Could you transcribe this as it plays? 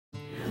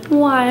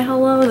Why,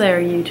 hello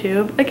there,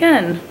 YouTube.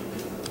 Again,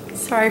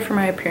 sorry for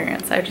my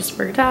appearance. I just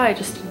worked out, I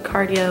just did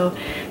cardio.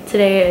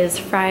 Today is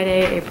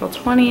Friday, April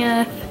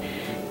 20th,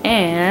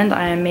 and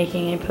I'm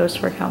making a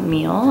post-workout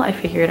meal. I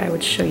figured I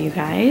would show you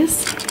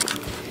guys.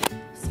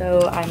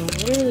 So I'm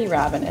literally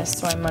ravenous,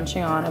 so I'm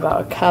munching on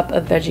about a cup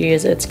of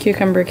veggies. It's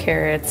cucumber,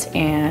 carrots,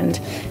 and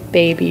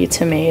baby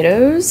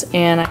tomatoes.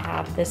 And I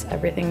have this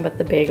everything but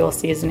the bagel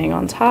seasoning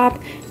on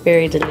top.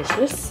 Very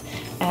delicious.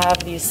 I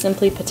have these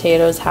Simply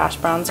Potatoes hash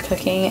browns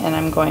cooking, and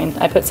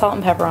I put salt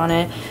and pepper on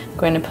it. I'm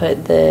going to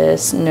put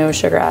this no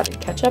sugar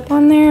added ketchup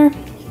on there.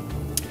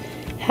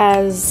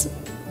 Has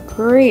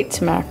great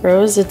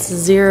macros. It's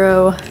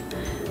 0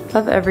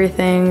 of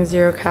everything,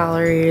 0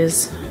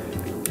 calories.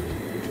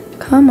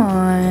 Come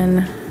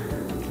on.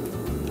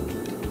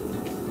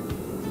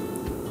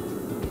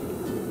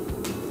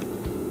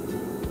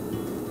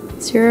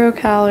 Zero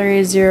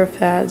calories, 0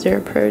 fat,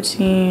 0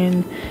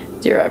 protein,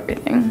 0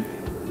 everything.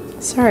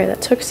 Sorry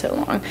that took so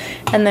long.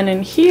 And then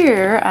in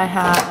here I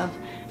have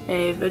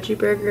a veggie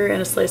burger and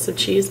a slice of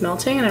cheese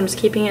melting, and I'm just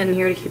keeping it in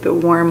here to keep it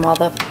warm while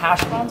the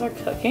hash browns are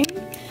cooking.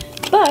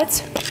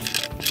 But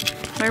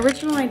my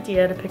original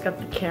idea to pick up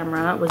the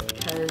camera was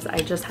because I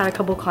just had a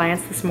couple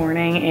clients this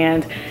morning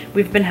and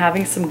we've been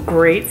having some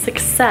great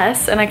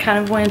success, and I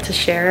kind of wanted to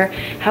share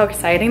how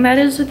exciting that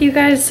is with you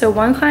guys. So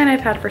one client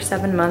I've had for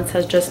 7 months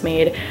has just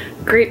made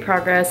great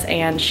progress,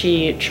 and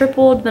she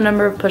tripled the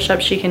number of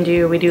push-ups she can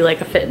do. We do like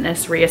a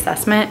fitness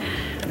reassessment.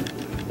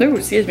 Ooh,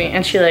 excuse me.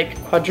 And she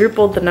like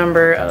quadrupled the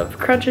number of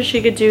crunches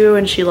she could do,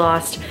 and she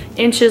lost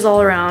inches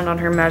all around on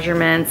her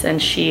measurements,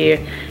 and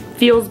she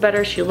feels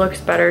better, she looks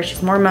better,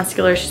 she's more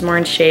muscular, she's more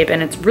in shape,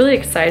 and it's really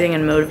exciting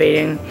and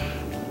motivating.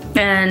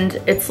 And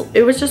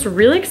it was just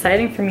really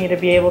exciting for me to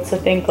be able to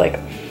think like,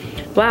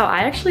 wow, I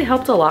actually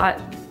helped a lot.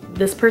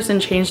 This person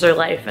changed their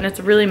life, and it's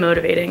really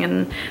motivating,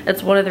 and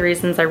it's one of the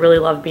reasons I really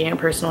love being a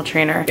personal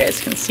trainer. You guys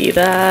can see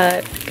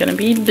that. It's gonna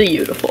be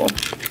beautiful.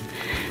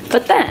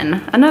 But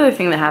then another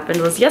thing that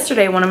happened was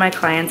yesterday one of my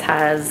clients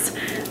has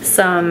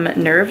some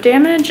nerve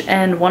damage,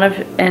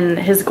 and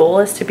his goal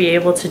is to be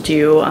able to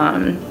do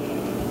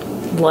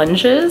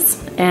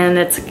lunges, and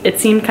it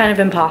seemed kind of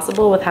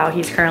impossible with how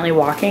he's currently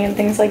walking and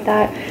things like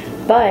that.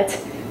 But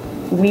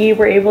we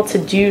were able to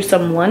do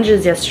some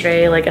lunges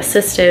yesterday, like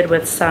assisted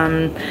with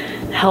some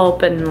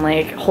help and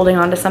like holding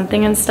on to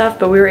something and stuff,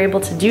 but we were able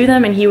to do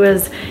them, and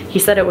he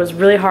said it was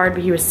really hard,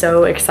 but he was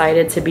so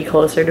excited to be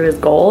closer to his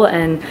goal,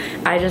 and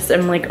I just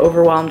am like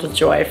overwhelmed with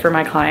joy for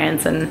my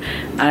clients, and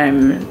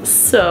I'm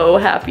so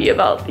happy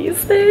about these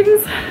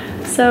things.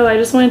 So I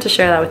just wanted to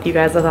share that with you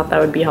guys. I thought that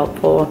would be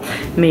helpful.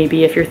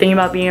 Maybe if you're thinking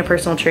about being a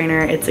personal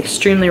trainer, it's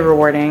extremely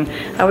rewarding.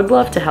 I would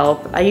love to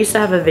help. I used to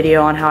have a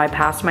video on how I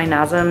passed my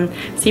NASM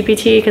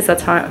CPT, because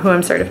that's who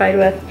I'm certified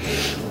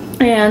with.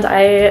 And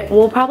I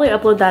will probably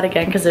upload that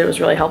again because it was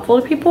really helpful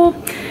to people.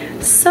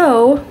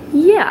 So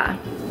yeah,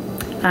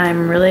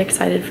 I'm really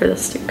excited for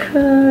this to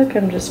cook.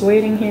 I'm just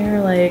waiting here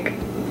like,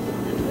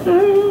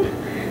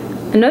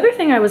 Another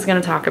thing I was gonna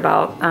talk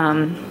about,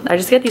 I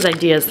just get these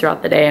ideas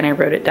throughout the day and I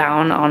wrote it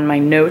down on my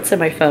notes on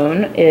my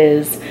phone,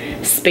 is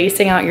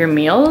spacing out your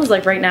meals.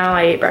 Like right now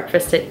I ate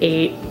breakfast at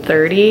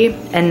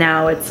 8:30 and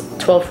now it's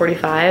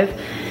 12:45.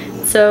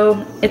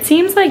 So it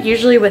seems like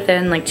usually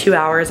within like 2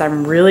 hours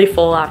I'm really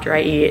full after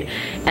I eat,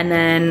 and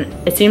then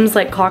it seems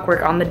like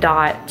clockwork on the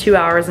dot, 2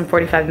 hours and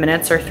 45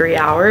 minutes or 3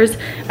 hours,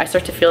 I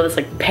start to feel this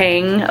like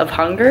pang of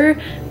hunger,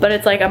 but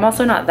it's like I'm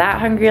also not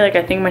that hungry. Like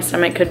I think my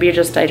stomach could be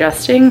just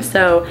digesting.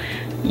 So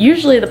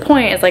usually the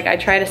point is like I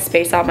try to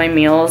space out my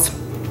meals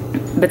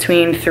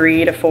between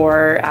 3 to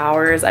 4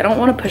 hours. I don't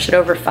want to push it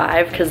over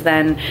 5 because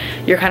then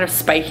you're kind of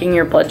spiking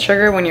your blood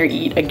sugar when you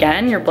eat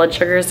again. Your blood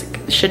sugars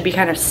should be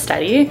kind of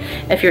steady.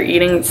 If you're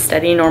eating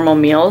steady normal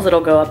meals,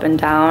 it'll go up and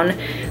down.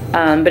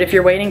 But if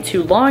you're waiting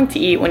too long to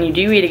eat, when you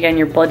do eat again,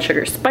 your blood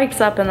sugar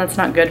spikes up, and that's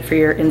not good for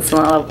your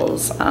insulin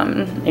levels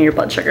in your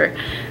blood sugar.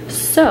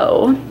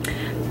 So,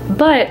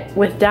 but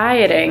with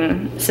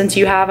dieting, since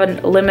you have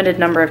a limited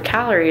number of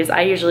calories,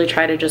 I usually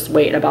try to just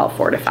wait about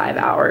 4 to 5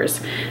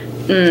 hours.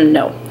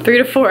 No, 3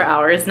 to 4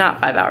 hours,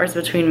 not 5 hours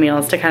between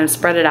meals, to kind of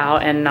spread it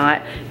out and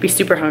not be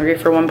super hungry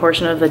for one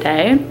portion of the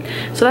day.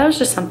 So that was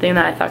just something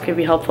that I thought could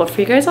be helpful for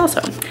you guys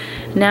also.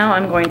 Now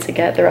I'm going to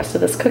get the rest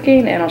of this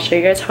cooking and I'll show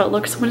you guys how it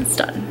looks when it's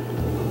done.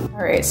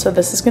 All right, so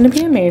this is gonna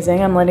be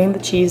amazing. I'm letting the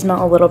cheese melt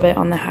a little bit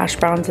on the hash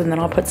browns, and then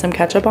I'll put some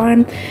ketchup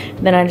on.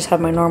 Then I just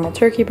have my normal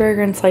turkey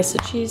burger and slice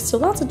of cheese. So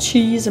lots of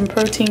cheese and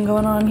protein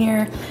going on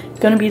here.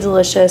 Gonna be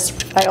delicious.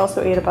 I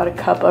also ate about a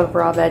cup of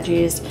raw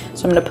veggies.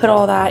 So I'm gonna put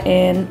all that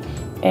in,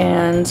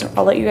 and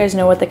I'll let you guys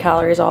know what the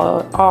calories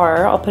all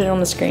are. I'll put it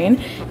on the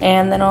screen,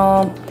 and then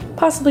I'll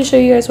possibly show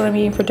you guys what I'm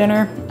eating for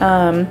dinner.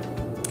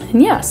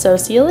 And yeah, so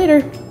see you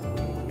later.